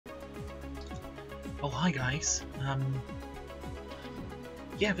Oh, hi guys.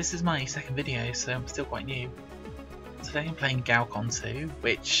 Yeah, this is my second video, so I'm still quite new. Today I'm playing Galcon 2,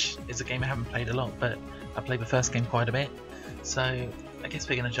 which is a game I haven't played a lot, but I played the first game quite a bit. So I guess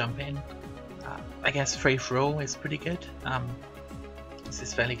we're going to jump in. I guess free for all is pretty good. This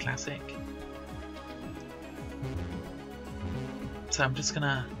is fairly classic. So I'm just going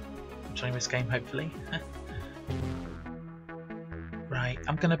to join this game, hopefully. Right,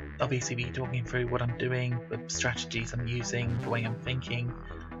 I'm going to obviously be talking through what I'm doing, the strategies I'm using, the way I'm thinking.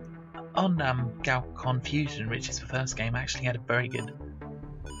 On Galcon Fusion, which is the first game, I actually had a very good,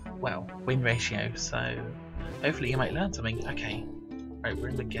 well, win ratio, so hopefully you might learn something. Okay, right, we're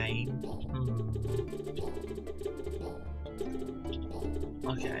in the game.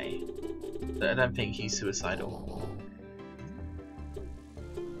 Okay, I don't think he's suicidal.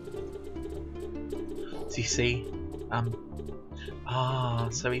 So you see,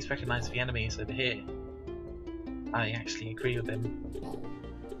 so he's recognised the enemies over here. I actually agree with him.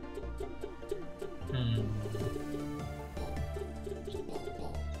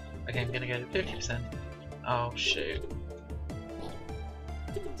 Okay, I'm gonna go 50%. Oh shoot.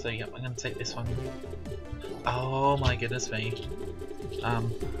 So yep, I'm gonna take this one. Oh my goodness me.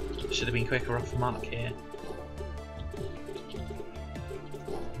 Should have been quicker off the mark here.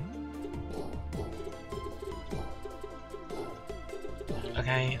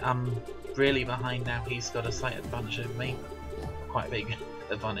 Okay, I'm really behind now. He's got a slight advantage over me. Quite a big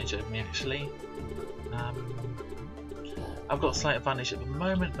advantage over me actually. I've got a slight advantage at the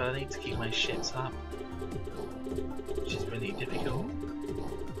moment, but I need to keep my ships up, which is really difficult.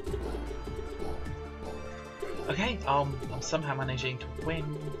 Okay, I'm somehow managing to win.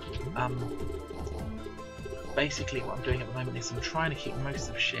 Basically what I'm doing at the moment is I'm trying to keep most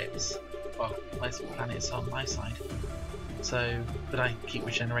of the ships, well, most of the planets on my side, so that I keep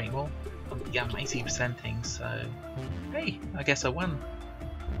regenerating more. Yeah, I'm 80%ing, so hey, I guess I won.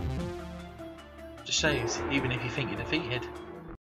 Just shows, even if you think you're defeated,